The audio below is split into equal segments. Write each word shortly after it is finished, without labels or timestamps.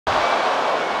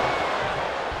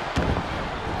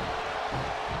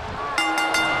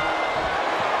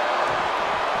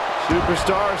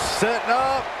Superstar setting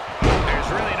up.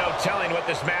 There's really no telling what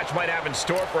this match might have in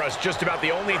store for us. Just about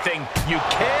the only thing you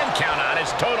can count on is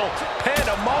total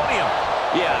pandemonium.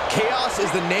 Yeah, chaos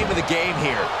is the name of the game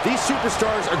here. These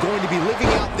superstars are going to be living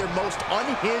out their most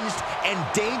unhinged and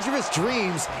dangerous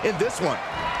dreams in this one.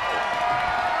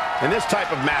 In this type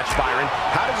of match, Byron,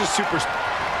 how does a superstar...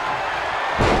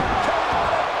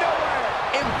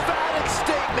 Emphatic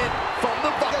statement from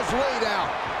the Buckers laid out.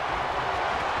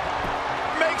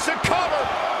 Makes a cover.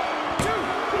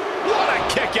 What a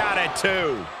kick out at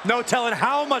 2. No telling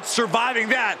how much surviving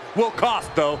that will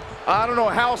cost, though. I don't know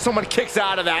how someone kicks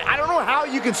out of that. I don't know how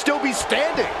you can still be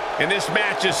standing. And this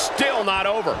match is still not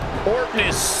over. Orton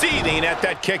is seething at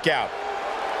that kick out.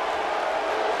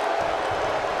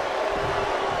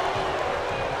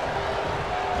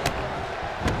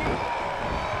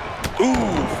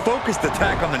 Ooh, focused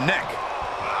attack on the neck.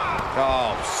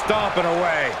 Oh, stomping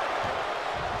away.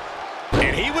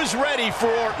 And he was ready for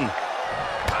Orton.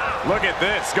 Look at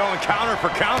this, going counter for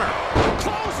counter.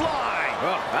 Clothesline!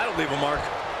 Oh, that'll leave a mark.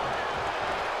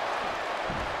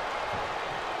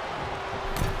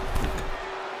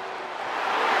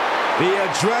 The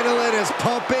adrenaline is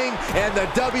pumping, and the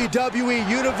WWE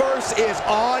Universe is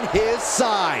on his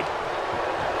side.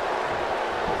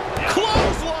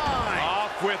 Clothesline!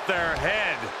 Off with their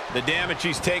head. The damage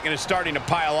he's taken is starting to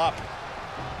pile up.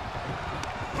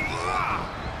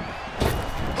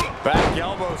 Back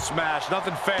elbow smash,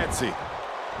 nothing fancy.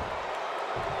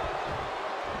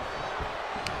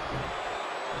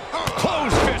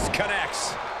 Closed fist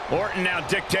connects. Orton now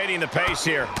dictating the pace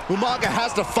here. Umaga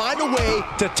has to find a way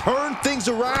to turn things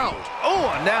around.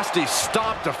 Oh, a nasty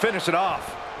stop to finish it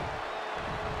off.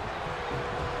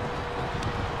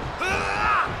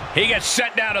 He gets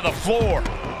sent down to the floor.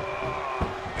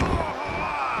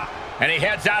 And he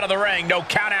heads out of the ring. No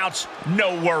countouts,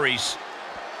 no worries.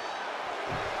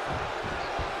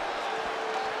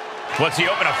 What's he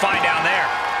hoping to find down there?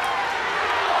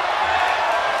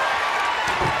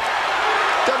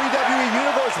 WWE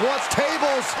Universe wants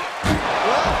tables.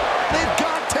 Well, they've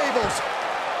got tables.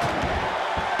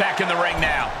 Back in the ring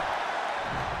now.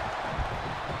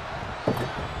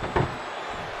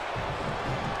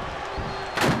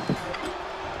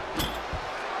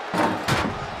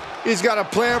 He's got a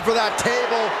plan for that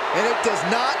table, and it does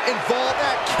not involve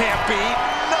that. Can't be.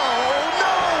 No,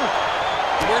 no.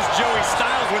 Where's Joey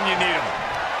Styles when you need him?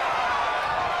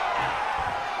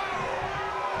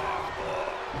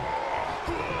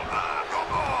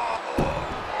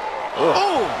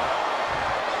 Oh!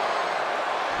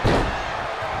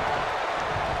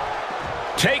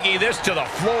 Taking this to the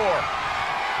floor.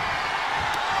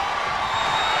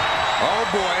 Oh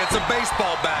boy, it's a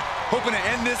baseball bat. Hoping to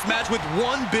end this match with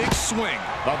one big swing.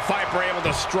 The Viper able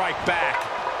to strike back.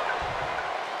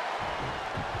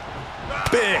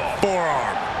 Big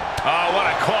forearm. Oh, what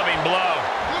a clubbing blow.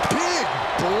 Big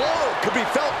blow could be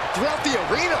felt throughout the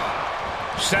arena.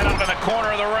 Set up in the corner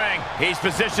of the ring. He's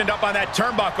positioned up on that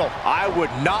turnbuckle. I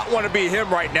would not want to be him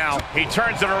right now. He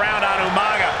turns it around on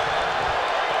Umaga.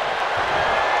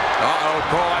 Uh-oh,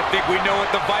 Cole, I think we know what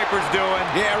the Viper's doing.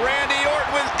 Yeah, Randy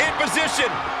Orton was in position.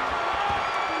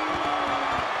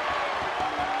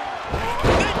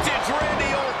 Vintage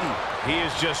Randy Orton. He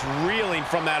is just reeling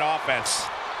from that offense.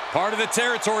 Part of the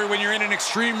territory when you're in an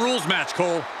Extreme Rules match,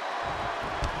 Cole.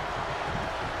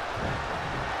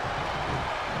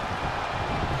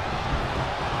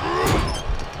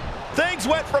 Things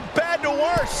went from bad to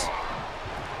worse.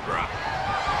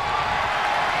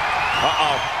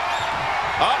 Uh-oh.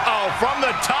 Uh-oh, from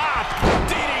the top.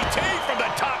 DDT from the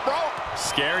top rope.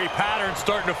 Scary pattern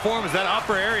starting to form as that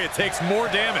upper area takes more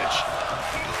damage.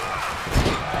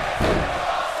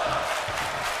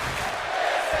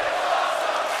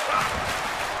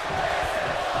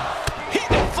 He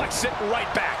deflects it right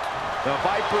back. The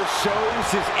Viper shows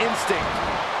his instinct.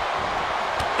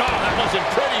 Oh, that wasn't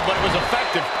pretty, but it was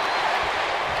effective.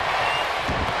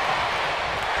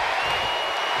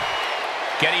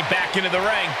 Getting back into the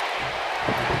ring.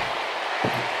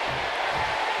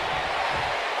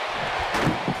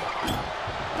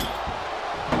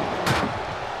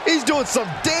 He's doing some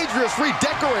dangerous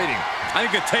redecorating. I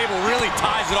think the table really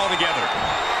ties it all together.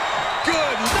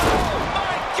 Good. Oh,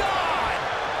 my God.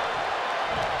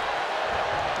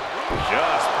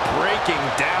 Just breaking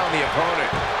down the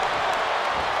opponent.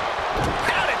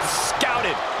 Got it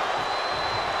scouted.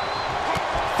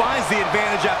 Finds the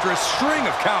advantage after a string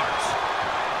of counters.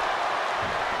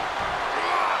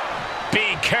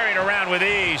 Being carried around with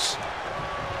ease.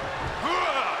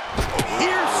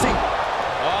 Piercing.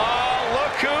 Oh,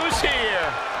 look who's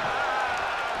here.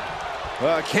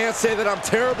 Well, I can't say that I'm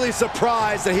terribly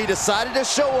surprised that he decided to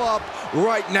show up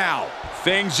right now.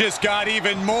 Things just got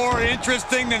even more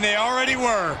interesting than they already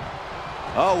were.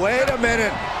 Oh, wait a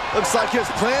minute. Looks like his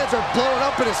plans are blowing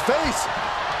up in his face.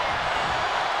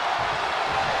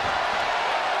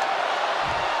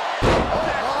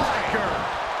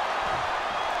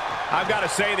 I've got to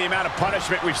say, the amount of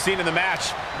punishment we've seen in the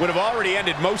match would have already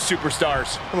ended most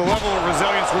superstars. The level of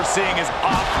resilience we're seeing is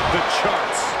off the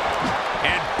charts.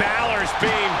 And Balor's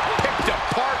being picked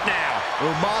apart now.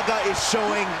 Umaga is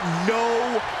showing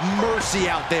no mercy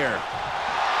out there.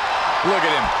 Look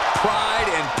at him. Pride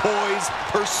and poise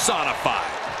personified.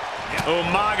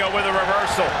 Umaga with a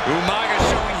reversal. Umaga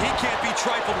showing he can't be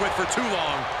trifled with for too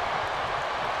long.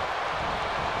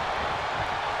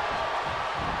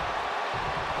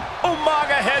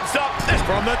 Umaga heads up. This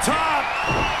From the top.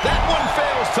 That one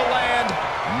fails to land.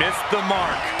 Missed the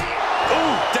mark.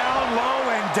 Ooh, down low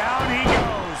and down he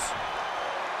goes.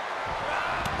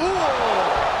 Ooh,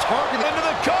 target Into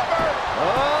the cover.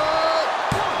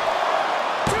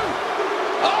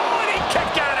 Oh, and he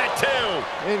kicked out at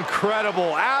two.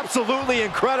 Incredible, absolutely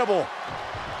incredible.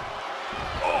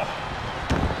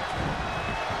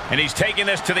 And he's taking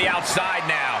this to the outside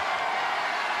now.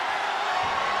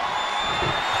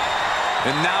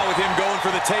 And now with him going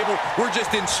for the table, we're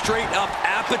just in straight-up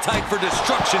appetite for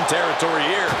destruction territory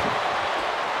here.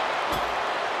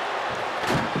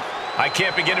 I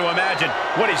can't begin to imagine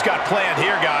what he's got planned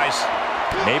here, guys.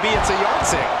 Maybe it's a yard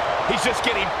sale. He's just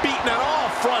getting beaten on all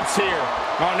fronts here.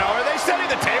 Oh, no, are they setting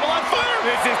the table on fire?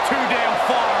 This is too damn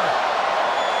far.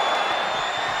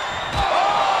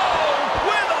 Oh,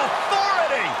 with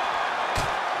authority.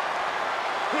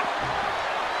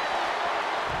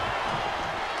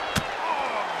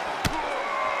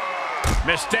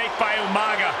 Mistake by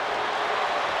Umaga.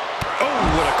 Oh,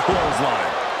 what a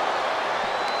clothesline.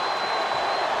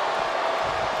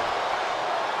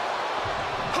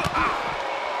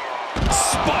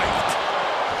 Spiked.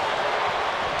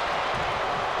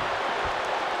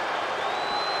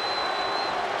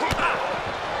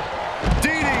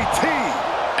 DDT.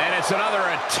 And it's another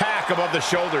attack above the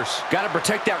shoulders. Got to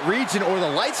protect that region or the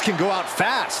lights can go out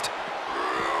fast.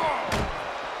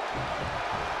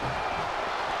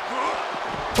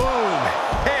 Boom.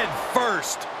 Head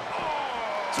first.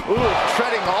 Ooh,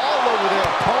 treading all over their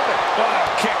opponent. What a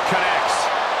kick connects.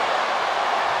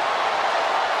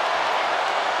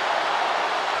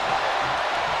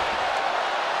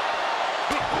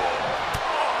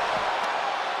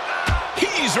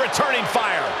 He's returning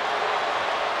fire.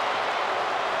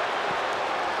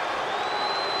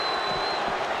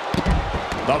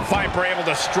 The Viper able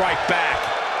to strike back.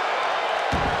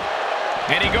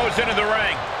 And he goes into the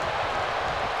ring.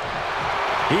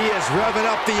 He is revving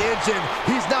up the engine.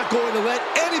 He's not going to let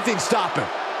anything stop him.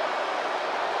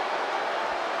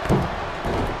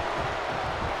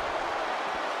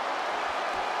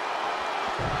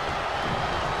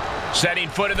 Setting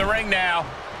foot in the ring now.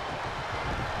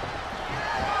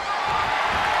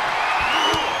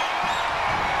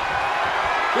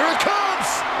 Here it comes!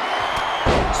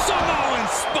 Samoan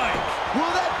spike.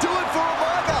 Will that do it for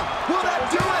Umaga? Will that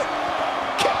do it?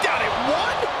 Kicked out at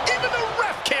one? Even the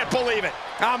ref can't believe it.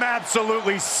 I'm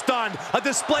absolutely stunned. A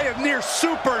display of near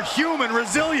superhuman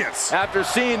resilience. After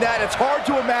seeing that, it's hard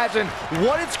to imagine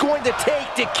what it's going to take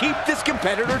to keep this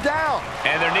competitor down.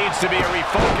 And there needs to be a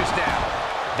refocus now.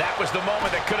 That was the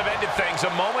moment that could have ended things.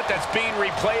 A moment that's being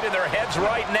replayed in their heads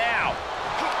right now.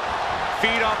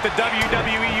 Feed off the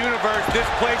WWE Universe. This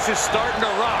place is starting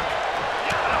to rock.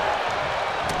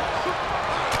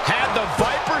 Had the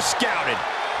Viper scouted.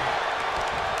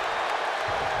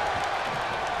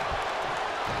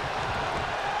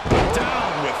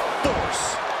 Down with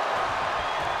force.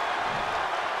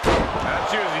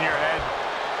 That's using your head.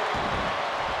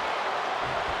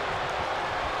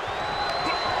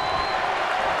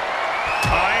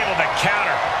 Able to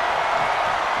counter.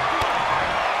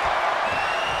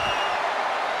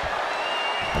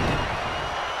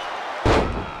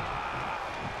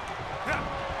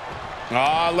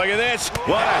 Oh, look at this.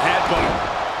 What a headbutt.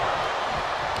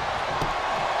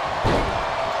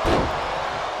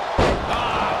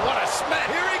 What a smack.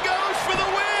 Here he goes for the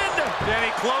win. Can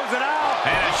he close it out?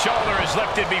 And his shoulder is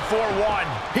lifted before one.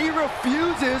 He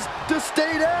refuses to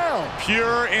stay down.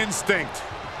 Pure instinct.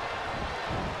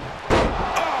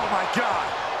 Oh, my God.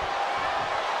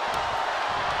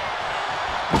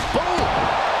 Boom!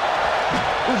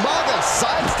 Umaga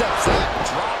sidesteps that.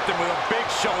 Dropped him with a big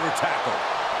shoulder tackle.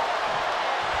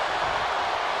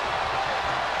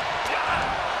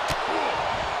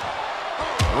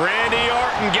 Randy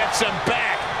Orton gets him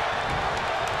back.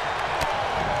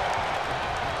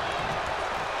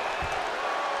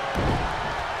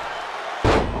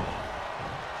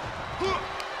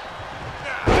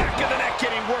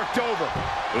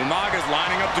 is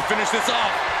lining up to finish this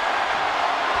off.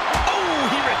 Oh,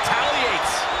 he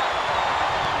retaliates.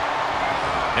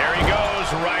 There he goes,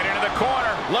 right into the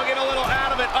corner. Looking a little out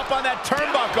of it, up on that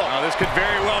turnbuckle. Oh, this could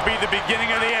very well be the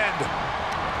beginning of the end.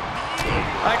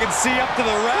 I can see up to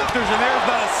the rafters, and there's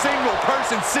not a single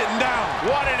person sitting down.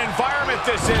 What an environment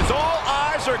this is. All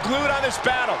eyes are glued on this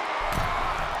battle.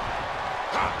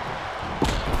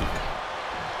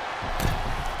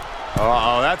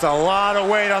 Uh-oh, that's a lot of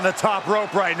weight on the top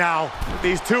rope right now.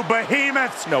 These two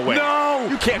behemoths. No way. No!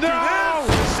 You can't do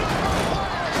this.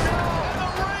 And the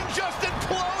ring just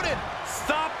imploded.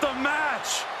 Stop the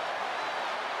match!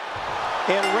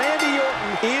 And Randy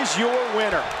Orton is your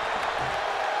winner.